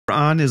The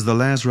Quran is the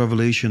last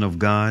revelation of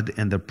God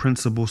and the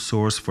principal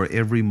source for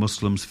every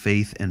Muslim's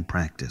faith and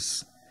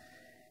practice.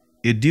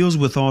 It deals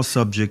with all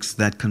subjects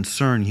that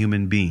concern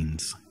human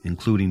beings,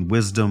 including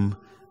wisdom,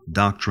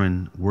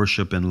 doctrine,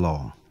 worship, and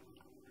law.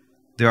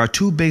 There are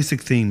two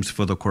basic themes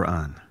for the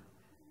Quran.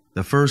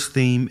 The first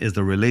theme is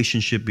the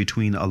relationship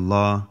between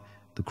Allah,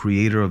 the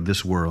creator of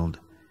this world,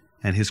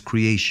 and his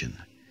creation,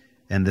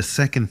 and the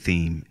second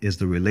theme is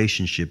the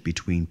relationship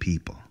between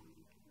people.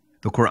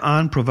 The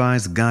Quran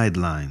provides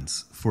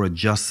guidelines for a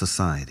just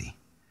society,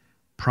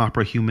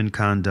 proper human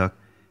conduct,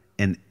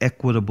 and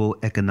equitable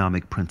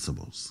economic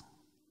principles.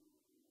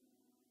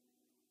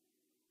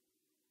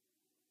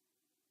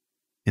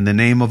 In the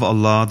name of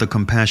Allah, the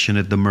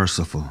Compassionate, the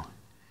Merciful.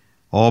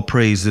 All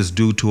praise is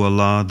due to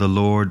Allah, the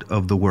Lord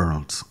of the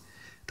worlds,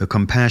 the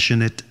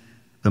Compassionate,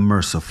 the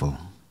Merciful,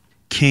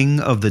 King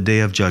of the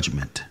Day of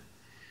Judgment.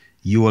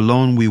 You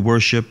alone we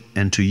worship,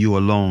 and to you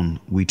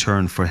alone we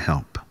turn for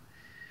help.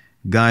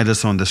 Guide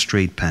us on the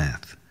straight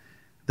path,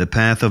 the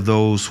path of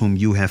those whom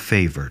you have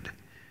favored,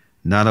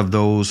 not of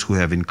those who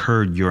have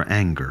incurred your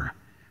anger,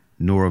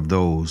 nor of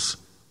those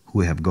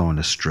who have gone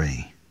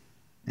astray.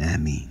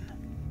 Ameen.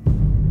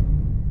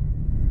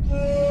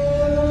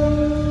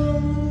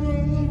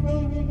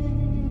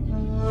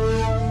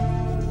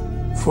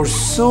 For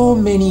so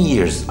many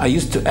years, I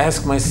used to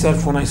ask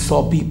myself when I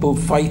saw people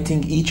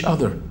fighting each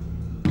other,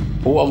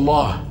 "Oh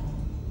Allah,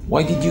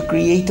 why did you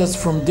create us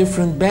from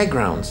different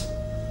backgrounds?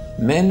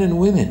 Men and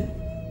women,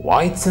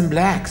 whites and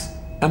blacks,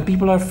 and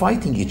people are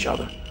fighting each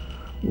other.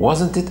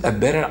 Wasn't it a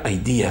better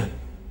idea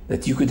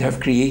that you could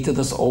have created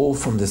us all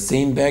from the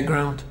same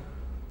background,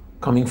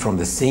 coming from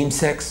the same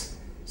sex,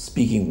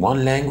 speaking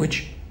one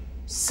language,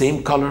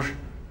 same color,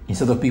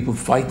 instead of people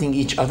fighting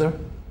each other?"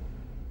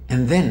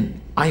 And then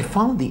I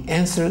found the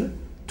answer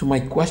to my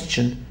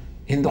question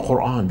in the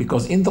Quran,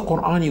 because in the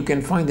Quran you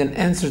can find an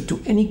answer to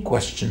any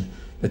question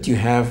that you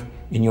have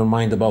in your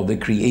mind about the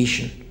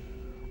creation.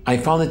 I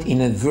found it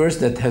in a verse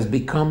that has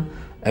become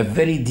a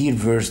very dear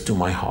verse to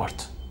my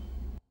heart.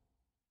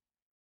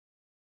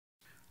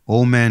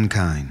 O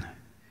mankind,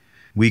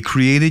 we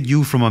created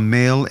you from a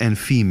male and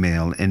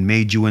female and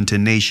made you into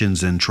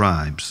nations and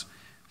tribes,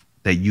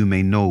 that you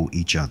may know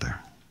each other.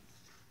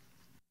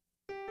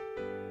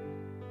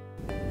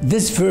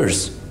 This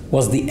verse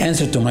was the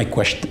answer to my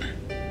question,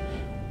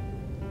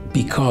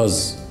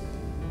 because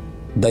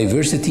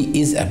diversity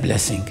is a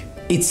blessing.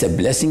 It's a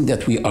blessing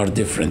that we are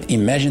different.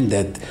 Imagine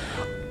that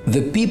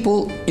the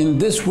people in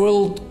this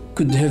world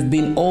could have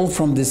been all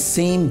from the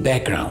same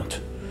background,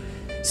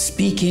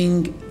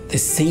 speaking the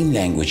same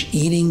language,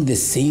 eating the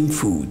same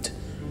food,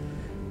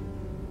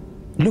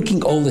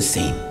 looking all the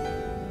same.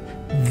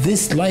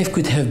 This life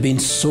could have been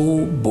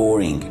so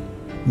boring.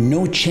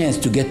 No chance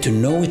to get to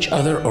know each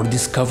other or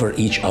discover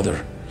each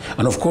other.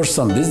 And of course,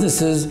 some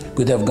businesses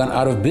could have gone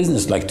out of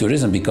business, like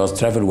tourism, because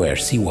travel where?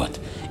 See what?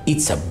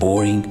 It's a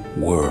boring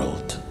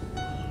world.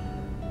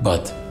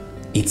 But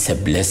it's a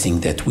blessing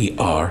that we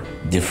are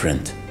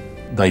different.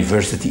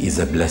 Diversity is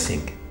a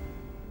blessing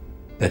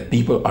that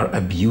people are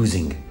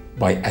abusing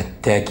by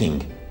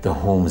attacking the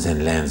homes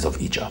and lands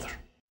of each other.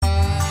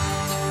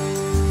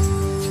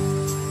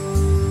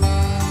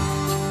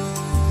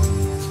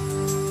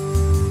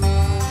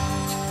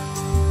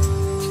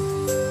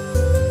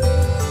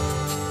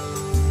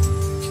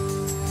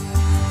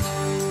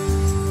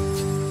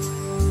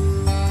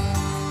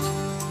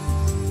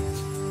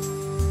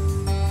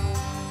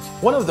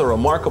 One of the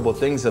remarkable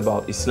things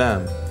about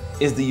Islam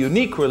is the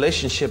unique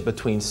relationship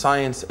between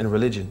science and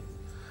religion.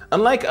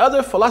 Unlike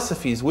other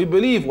philosophies, we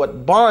believe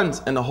what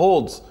bonds and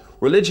holds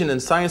religion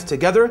and science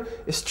together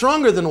is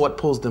stronger than what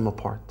pulls them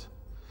apart.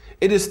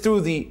 It is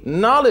through the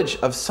knowledge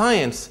of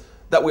science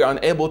that we are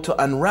able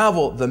to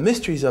unravel the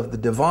mysteries of the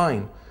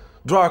divine,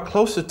 draw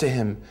closer to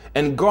Him,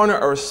 and garner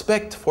a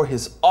respect for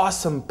His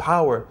awesome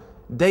power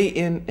day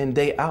in and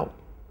day out.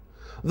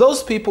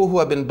 Those people who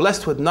have been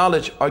blessed with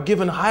knowledge are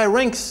given high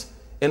ranks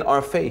in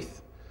our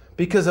faith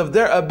because of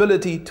their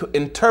ability to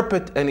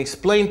interpret and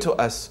explain to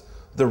us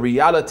the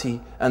reality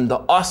and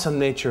the awesome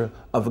nature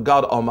of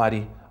God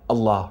Almighty,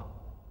 Allah.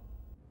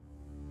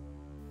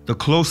 The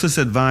closest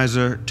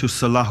advisor to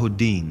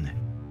Salahuddin,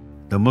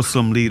 the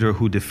Muslim leader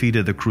who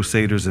defeated the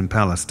Crusaders in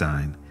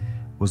Palestine,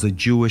 was a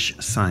Jewish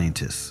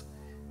scientist,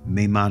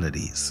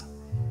 Maimonides,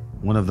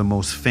 one of the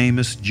most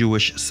famous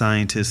Jewish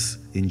scientists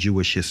in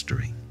Jewish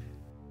history.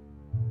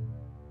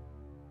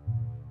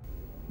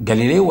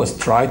 Galileo was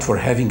tried for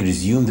having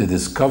resumed the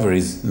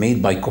discoveries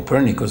made by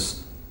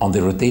Copernicus on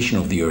the rotation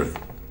of the Earth.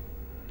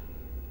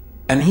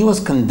 And he was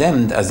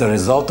condemned as a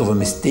result of a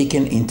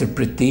mistaken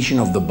interpretation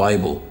of the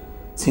Bible,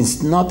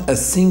 since not a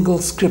single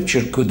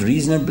scripture could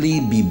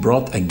reasonably be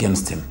brought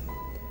against him.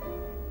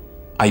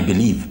 I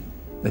believe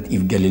that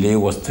if Galileo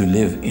was to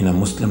live in a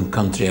Muslim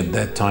country at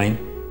that time,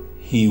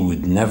 he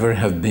would never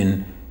have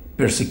been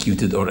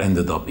persecuted or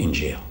ended up in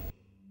jail.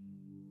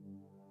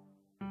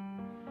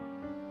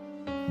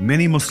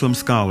 Many Muslim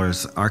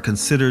scholars are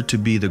considered to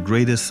be the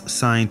greatest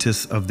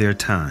scientists of their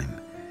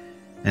time.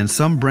 and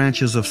some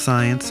branches of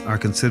science are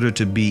considered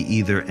to be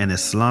either an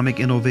Islamic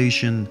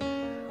innovation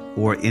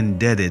or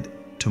indebted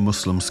to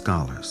Muslim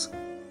scholars.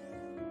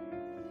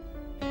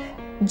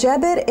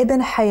 Jabir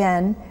ibn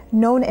Hayyan,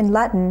 known in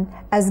Latin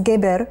as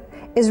Geber,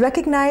 is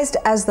recognized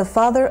as the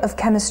father of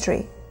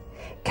chemistry.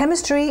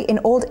 Chemistry in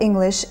Old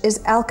English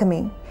is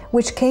alchemy,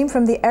 which came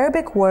from the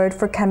Arabic word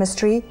for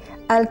chemistry,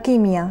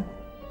 alchemia.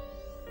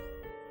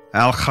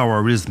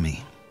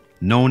 Al-Khwarizmi,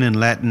 known in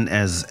Latin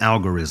as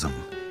algorithm,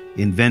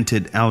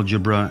 invented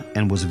algebra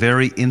and was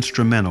very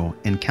instrumental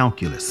in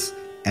calculus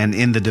and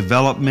in the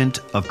development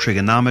of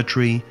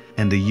trigonometry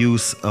and the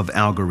use of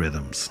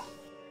algorithms.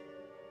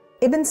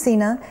 Ibn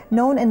Sina,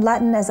 known in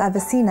Latin as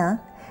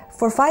Avicenna,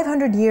 for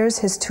 500 years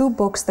his two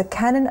books, The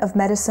Canon of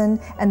Medicine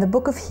and The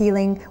Book of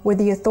Healing, were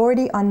the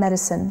authority on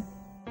medicine.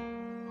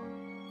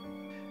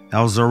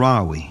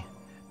 Al-Zarawi,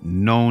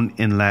 known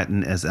in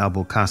Latin as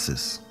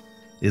Abulcasis,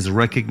 is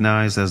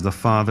recognized as the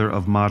father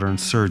of modern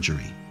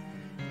surgery.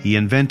 He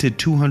invented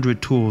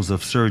 200 tools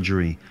of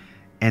surgery,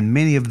 and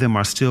many of them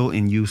are still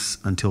in use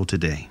until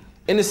today.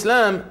 In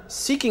Islam,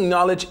 seeking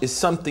knowledge is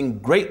something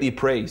greatly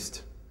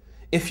praised.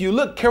 If you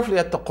look carefully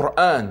at the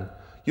Quran,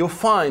 you'll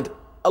find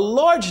a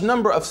large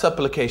number of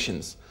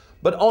supplications,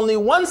 but only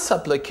one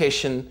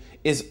supplication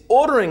is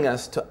ordering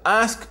us to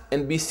ask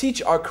and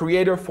beseech our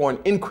Creator for an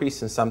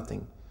increase in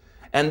something,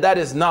 and that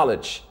is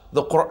knowledge.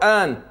 The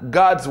Quran,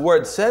 God's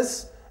word,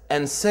 says,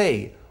 "And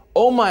say,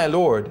 O my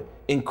Lord,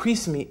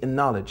 increase me in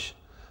knowledge."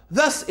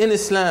 Thus in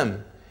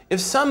Islam, if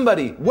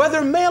somebody,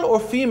 whether male or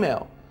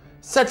female,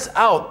 sets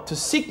out to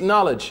seek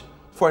knowledge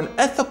for an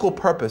ethical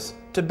purpose,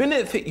 to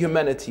benefit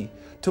humanity,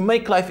 to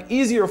make life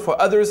easier for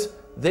others,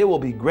 they will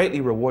be greatly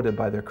rewarded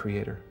by their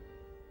Creator.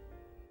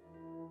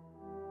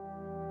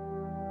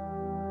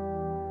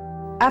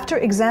 After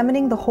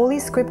examining the Holy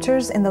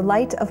Scriptures in the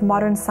light of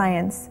modern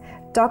science,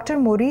 Dr.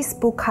 Maurice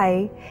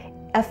Bucaille,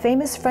 a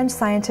famous French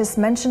scientist,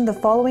 mentioned the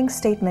following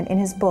statement in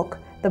his book,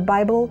 The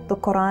Bible, the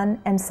Quran,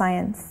 and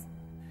Science.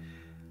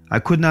 I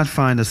could not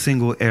find a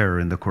single error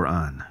in the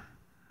Quran.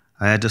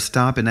 I had to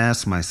stop and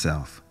ask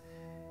myself,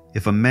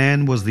 if a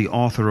man was the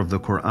author of the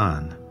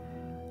Quran,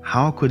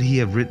 how could he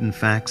have written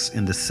facts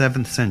in the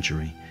 7th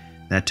century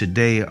that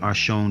today are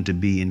shown to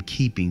be in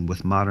keeping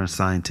with modern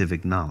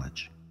scientific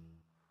knowledge?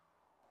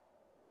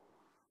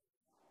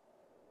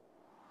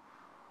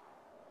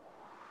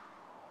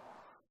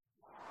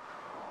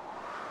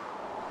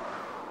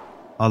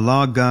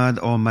 Allah God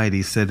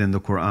Almighty said in the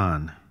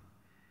Quran,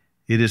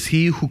 "It is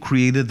He who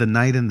created the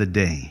night and the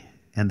day,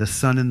 and the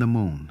sun and the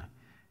moon.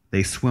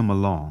 They swim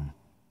along,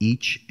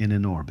 each in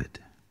an orbit."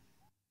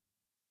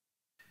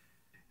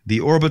 The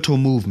orbital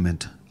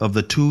movement of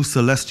the two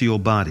celestial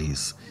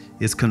bodies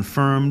is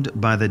confirmed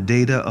by the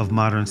data of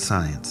modern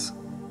science,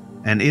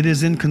 and it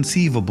is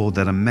inconceivable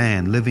that a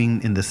man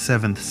living in the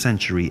 7th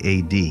century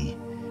AD,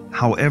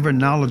 however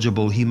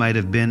knowledgeable he might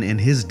have been in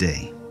his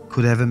day,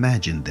 could have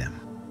imagined them.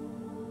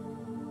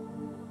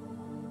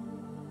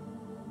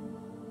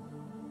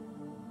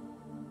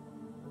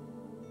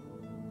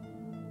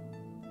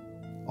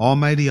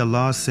 Almighty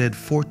Allah said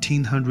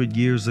 1400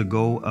 years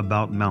ago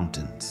about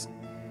mountains,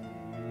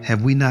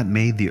 "Have we not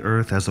made the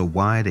earth as a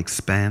wide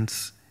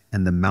expanse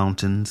and the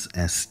mountains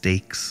as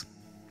stakes?"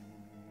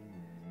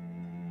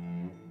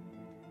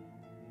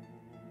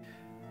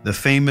 The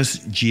famous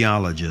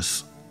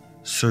geologist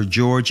Sir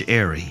George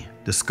Airy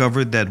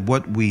discovered that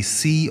what we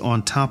see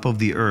on top of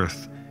the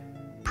earth,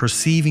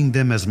 perceiving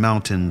them as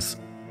mountains,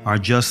 are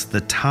just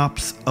the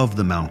tops of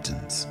the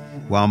mountains,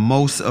 while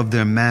most of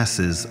their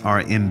masses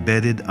are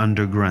embedded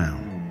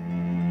underground,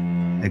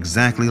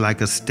 exactly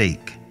like a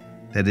stake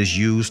that is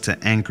used to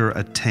anchor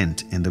a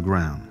tent in the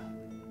ground.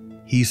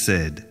 He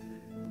said,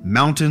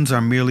 "Mountains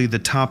are merely the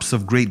tops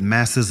of great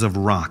masses of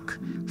rock,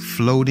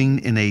 floating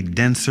in a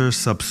denser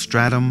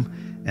substratum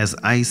as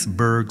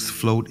icebergs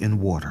float in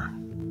water."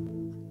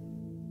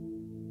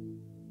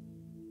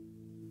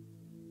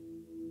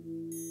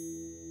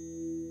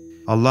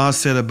 Allah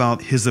said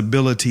about His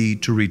ability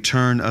to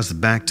return us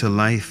back to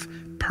life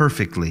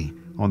perfectly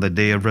on the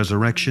day of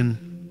resurrection,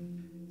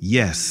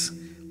 "Yes,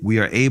 we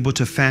are able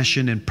to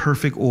fashion in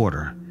perfect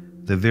order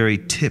the very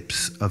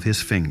tips of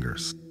His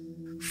fingers."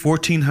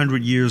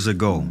 1400 years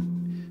ago,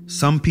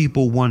 some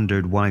people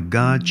wondered why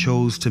God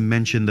chose to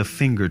mention the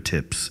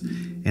fingertips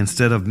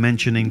instead of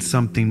mentioning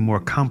something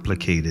more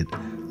complicated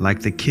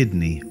like the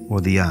kidney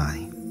or the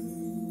eye.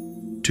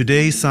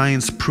 Today,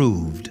 science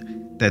proved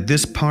that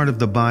this part of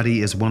the body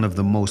is one of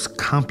the most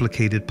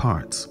complicated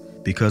parts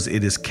because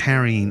it is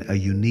carrying a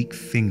unique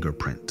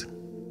fingerprint.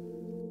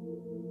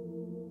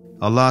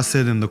 Allah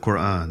said in the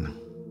Quran,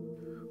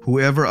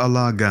 "Whoever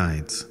Allah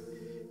guides,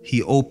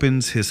 He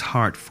opens his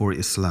heart for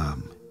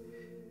Islam,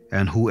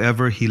 and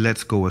whoever He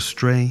lets go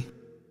astray,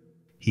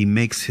 He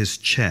makes his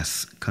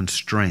chest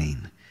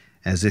constrain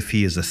as if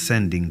he is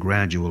ascending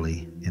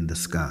gradually in the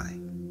sky."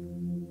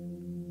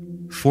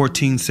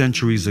 14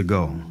 centuries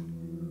ago,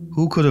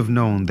 who could have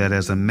known that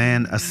as a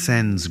man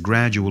ascends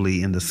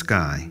gradually in the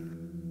sky,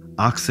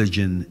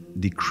 oxygen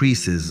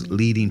decreases,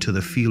 leading to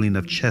the feeling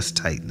of chest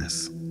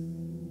tightness?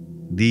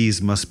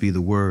 These must be the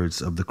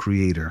words of the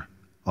Creator,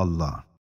 Allah.